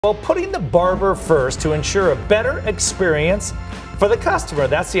Well, putting the barber first to ensure a better experience for the customer.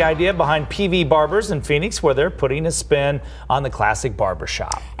 That's the idea behind PV Barbers in Phoenix, where they're putting a spin on the classic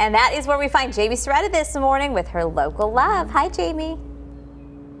barbershop. And that is where we find Jamie Soretta this morning with her local love. Hi, Jamie.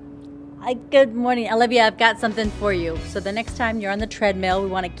 Hi, good morning, Olivia. I've got something for you. So the next time you're on the treadmill, we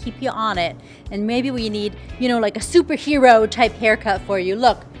want to keep you on it. And maybe we need, like a superhero type haircut for you.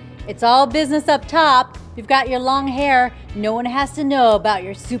 Look, it's all business up top. You've got your long hair. No one has to know about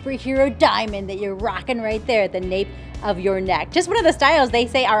your superhero diamond that you're rocking right there at the nape of your neck. Just one of the styles they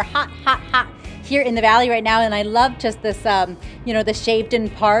say are hot, hot, hot here in the Valley right now. And I love just this, the shaved in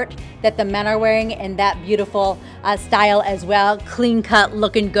part that the men are wearing in that beautiful style as well. Clean cut,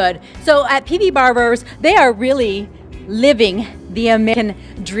 looking good. So at PV Barbers, they are really living the American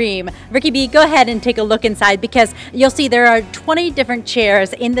dream. Ricky B, go ahead and take a look inside, because you'll see there are 20 different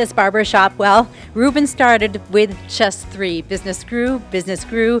chairs in this barber shop. Well, Ruben started with just 3. Business grew, business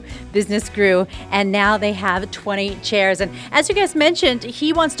grew, business grew, and now they have 20 chairs. And as you guys mentioned,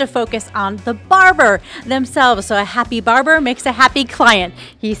 he wants to focus on the barber themselves. So a happy barber makes a happy client,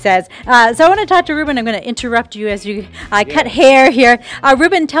 he says. So I want to talk to Ruben. I'm going to interrupt you as you cut hair here.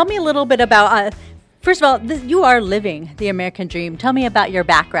 Ruben, tell me a little bit about first of all, you are living the American dream. Tell me about your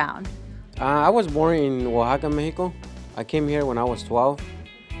background. I was born in Oaxaca, Mexico. I came here when I was 12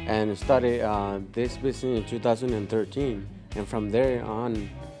 and started this business in 2013. And from there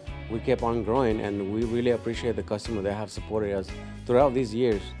on, we kept on growing, and we really appreciate the customers that have supported us throughout these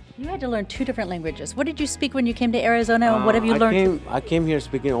years. You had to learn 2 different languages. What did you speak when you came to Arizona, and what have you learned? I came here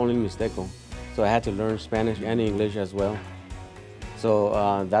speaking only Mixteco, so I had to learn Spanish and English as well.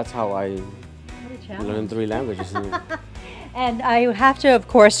 So that's how I learn 3 languages. And I have to, of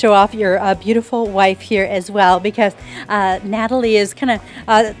course, show off your beautiful wife here as well, because Natalie is kind of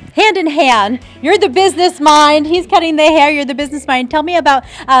hand in hand. You're the business mind. He's cutting the hair. You're the business mind. Tell me about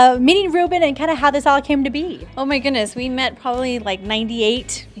meeting Ruben and kind of how this all came to be. Oh my goodness, we met probably like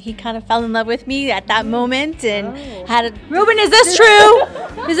 98. He kind of fell in love with me at that moment and had a... Ruben, is this true?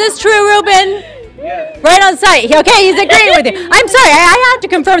 Is this true, Ruben? Yes. Right on site. Okay, he's agreeing with you. I'm sorry, I have to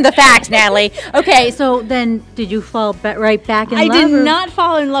confirm the facts, Natalie. Okay, so then did you fall right back in love? I did not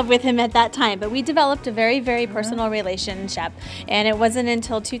fall in love with him at that time, but we developed a very, very personal relationship. And it wasn't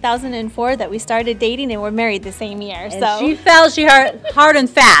until 2004 that we started dating, and we're married the same year. And so she fell hard and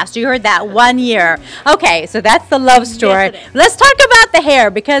fast. You heard that, 1 year. Okay, so that's the love story. Yes, let's talk about the hair,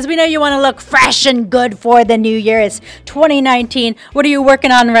 because we know you want to look fresh and good for the new year. It's 2019. What are you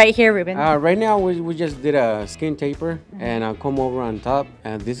working on right here, Ruben? Right now, we just did a skin taper and a comb over on top,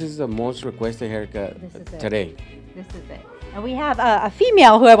 and this is the most requested haircut today. This is it. And we have a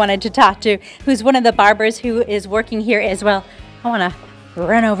female who I wanted to talk to, who's one of the barbers who is working here as well. I want to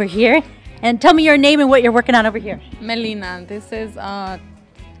run over here and tell me your name and what you're working on over here. Melina, this is a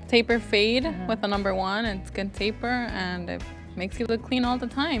taper fade with a number 1. It's good taper, and it makes you look clean all the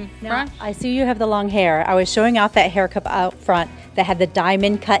time. Now, fresh. I see you have the long hair. I was showing off that haircut out front that had the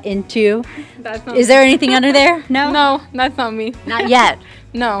diamond cut into. Is there anything under there? No? No, that's not me. Not yet.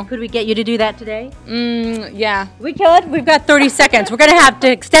 No. Could we get you to do that today? Yeah. We could. We've got 30 seconds. We're going to have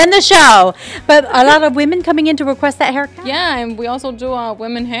to extend the show. But a lot of women coming in to request that haircut? Yeah, and we also do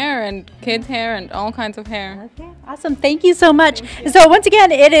women hair and kids hair and all kinds of hair. Okay, awesome. Thank you so much. So once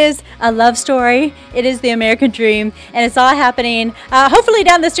again, it is a love story. It is the American dream, and it's all happening hopefully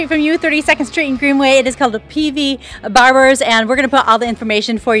down the street from you, 32nd Street and Greenway. It is called the PV Barbers, and we're going to put all the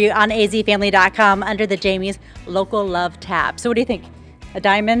information for you on azfamily.com under the Jamie's Local Love tab. So what do you think? A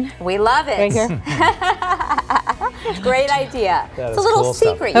diamond? We love it. Right here. Great idea. That it's a little cool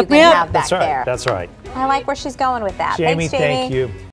secret stuff. you can have back there. there. That's right. I like where she's going with that. Jamie, Thanks, Jamie. Thank you.